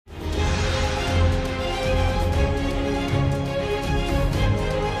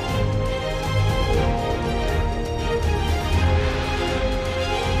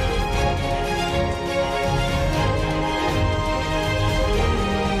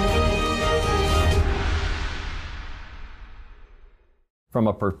from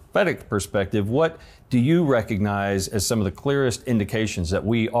a prophetic perspective, what do you recognize as some of the clearest indications that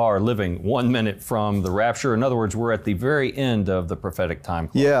we are living 1 minute from the rapture? In other words, we're at the very end of the prophetic time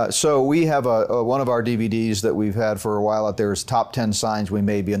clock. Yeah, so we have one of our DVDs that we've had for a while out there is Top 10 Signs We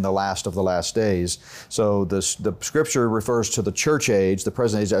May Be in the Last of the Last Days. So the scripture refers to the church age, the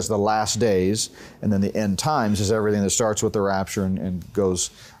present age, as the last days, and then the end times is everything that starts with the rapture and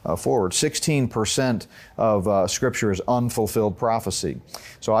goes forward. 16% of scripture is unfulfilled prophecy.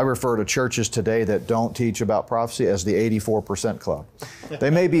 So I refer to churches today that don't teach about prophecy as the 84% club. They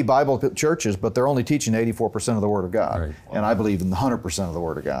may be Bible churches, but they're only teaching 84% of the Word of God. Right. And I believe in the 100% of the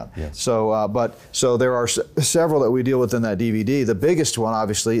Word of God. Yes. So there are several that we deal with in that DVD. The biggest one,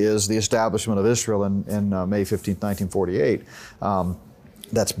 obviously, is the establishment of Israel in May 15, 1948.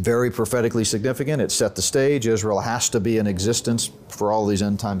 That's very prophetically significant. It set the stage. Israel has to be in existence for all these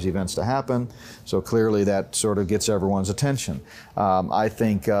end times events to happen. So clearly that sort of gets everyone's attention. I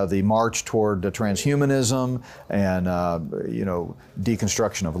think the march toward transhumanism and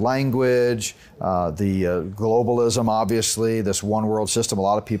deconstruction of language, the globalism, obviously, this one world system. A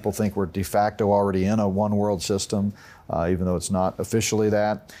lot of people think we're de facto already in a one world system. Even though it's not officially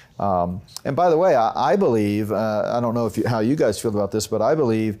that. And by the way, I believe, I don't know how you guys feel about this, but I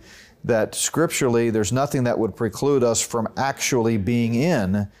believe that scripturally there's nothing that would preclude us from actually being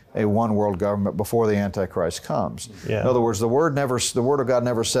in a one world government before the Antichrist comes. Yeah. In other words, the Word of God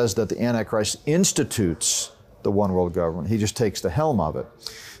never says that the Antichrist institutes the one world government. He just takes the helm of it.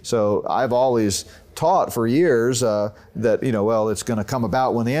 So I've always taught for years that, it's going to come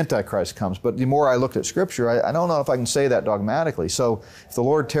about when the Antichrist comes. But the more I looked at Scripture, I don't know if I can say that dogmatically. So if the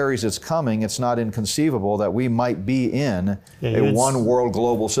Lord tarries its coming, it's not inconceivable that we might be in a one-world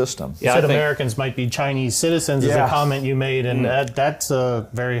global system. Yeah, you said Americans might be Chinese citizens is a comment you made, and that's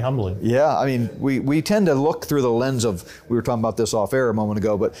very humbling. Yeah, I mean, we tend to look through the lens of, we were talking about this off air a moment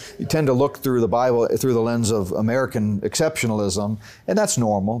ago, but you tend to look through the Bible through the lens of American exceptionalism, and that's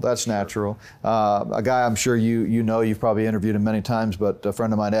normal, that's natural. A guy I'm sure you've probably interviewed him many times, but a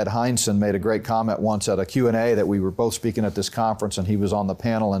friend of mine, Ed Hindson, made a great comment once at a Q&A that we were both speaking at this conference, and he was on the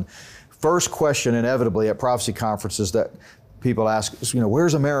panel. And first question inevitably at prophecy conferences that people ask is,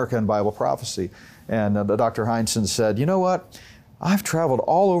 where's America in Bible prophecy? And Dr. Hindson said, you know what? I've traveled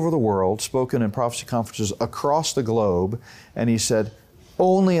all over the world, spoken in prophecy conferences across the globe, and he said,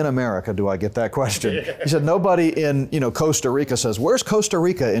 only in America do I get that question. He said, nobody in Costa Rica says, where's Costa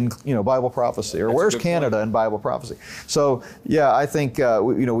Rica in Bible prophecy? Or where's Canada in Bible prophecy? So yeah, I think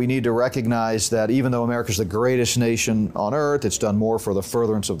we need to recognize that even though America is the greatest nation on earth, it's done more for the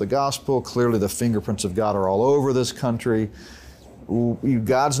furtherance of the gospel. Clearly the fingerprints of God are all over this country.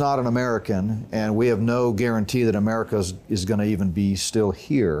 God's not an American, and we have no guarantee that America is going to even be still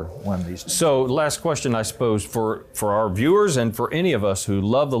here when these things. So last question, I suppose, for our viewers and for any of us who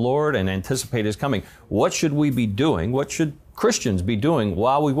love the Lord and anticipate His coming, what should we be doing? What should Christians be doing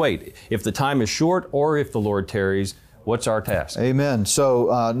while we wait? If the time is short or if the Lord tarries, what's our task? Amen.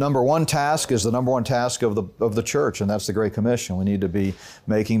 So number one task is the number one task of the church, and that's the Great Commission. We need to be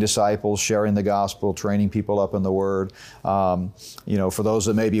making disciples, sharing the gospel, training people up in the Word. For those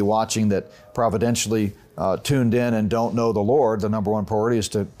that may be watching that providentially tuned in and don't know the Lord, the number one priority is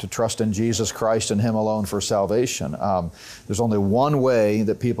to trust in Jesus Christ and Him alone for salvation. There's only one way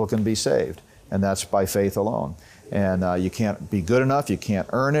that people can be saved, and that's by faith alone. And you can't be good enough, you can't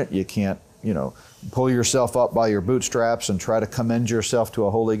earn it, you can't pull yourself up by your bootstraps and try to commend yourself to a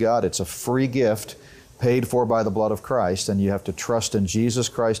holy God. It's a free gift paid for by the blood of Christ, and you have to trust in Jesus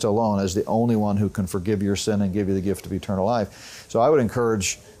Christ alone as the only one who can forgive your sin and give you the gift of eternal life. So I would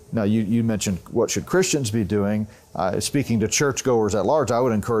encourage, now you mentioned what should Christians be doing. Speaking to churchgoers at large, I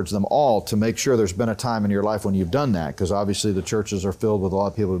would encourage them all to make sure there's been a time in your life when you've done that, because obviously the churches are filled with a lot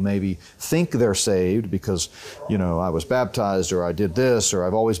of people who maybe think they're saved because, I was baptized, or I did this, or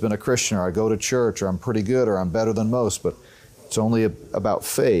I've always been a Christian, or I go to church, or I'm pretty good, or I'm better than most. But it's only about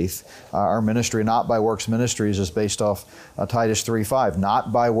faith. Our ministry, Not by Works Ministries, is based off Titus 3:5,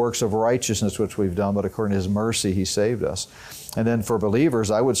 not by works of righteousness which we've done, but according to His mercy He saved us. And then for believers,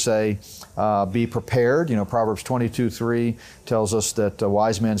 I would say be prepared. Proverbs 22:3 tells us that a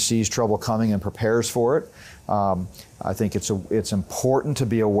wise man sees trouble coming and prepares for it. I think it's important to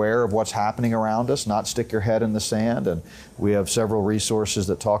be aware of what's happening around us, not stick your head in the sand. And we have several resources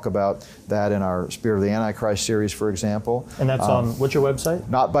that talk about that in our Spirit of the Antichrist series, for example. And that's on, what's your website?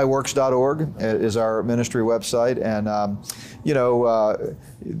 Notbyworks.org is our ministry website. And,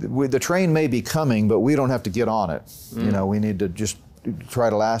 the train may be coming, but we don't have to get on it. We need to just try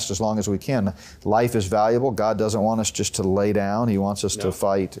to last as long as we can. Life is valuable. God doesn't want us just to lay down. He wants us to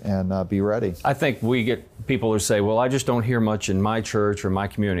fight and be ready. I think people who say, well, I just don't hear much in my church or my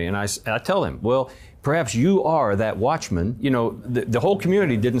community. And I tell them, well, perhaps you are that watchman. You know, the whole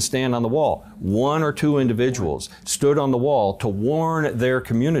community didn't stand on the wall. One or two individuals stood on the wall to warn their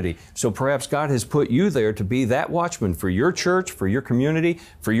community. So perhaps God has put you there to be that watchman for your church, for your community,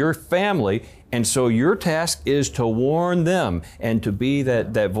 for your family. And so your task is to warn them and to be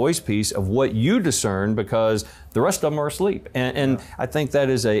that voice piece of what you discern, because the rest of them are asleep. And I think that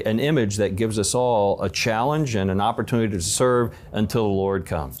is an image that gives us all a challenge and an opportunity to serve until the Lord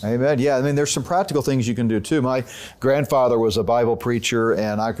comes. Amen. Yeah, I mean, there's some practical things you can do too. My grandfather was a Bible preacher,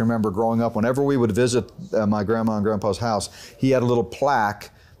 and I can remember growing up, whenever we would visit my grandma and grandpa's house, he had a little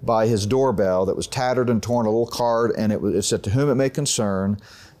plaque by his doorbell that was tattered and torn, a little card, and it said, "To whom it may concern,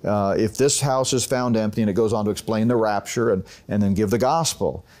 if this house is found empty," and it goes on to explain the rapture and then give the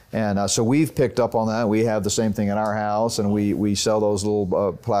gospel. And so we've picked up on that. We have the same thing in our house, and we sell those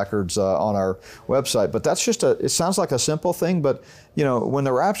little placards on our website. But that's just it sounds like a simple thing, but you know, when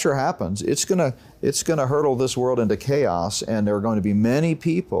the rapture happens, it's gonna hurtle this world into chaos, and there are going to be many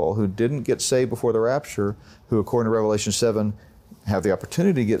people who didn't get saved before the rapture, who, according to Revelation 7, have the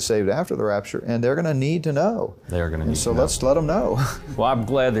opportunity to get saved after the rapture, and they're going to need to know. They're going to need to know. So let's let them know. Well, I'm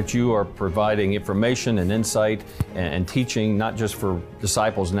glad that you are providing information and insight and teaching, not just for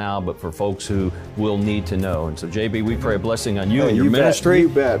disciples now, but for folks who will need to know. And so, JB, we pray a blessing on you and your ministry. You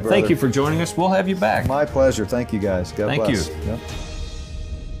bet, brother. Thank you for joining us. We'll have you back. My pleasure. Thank you, guys. God bless. Thank you. Yep.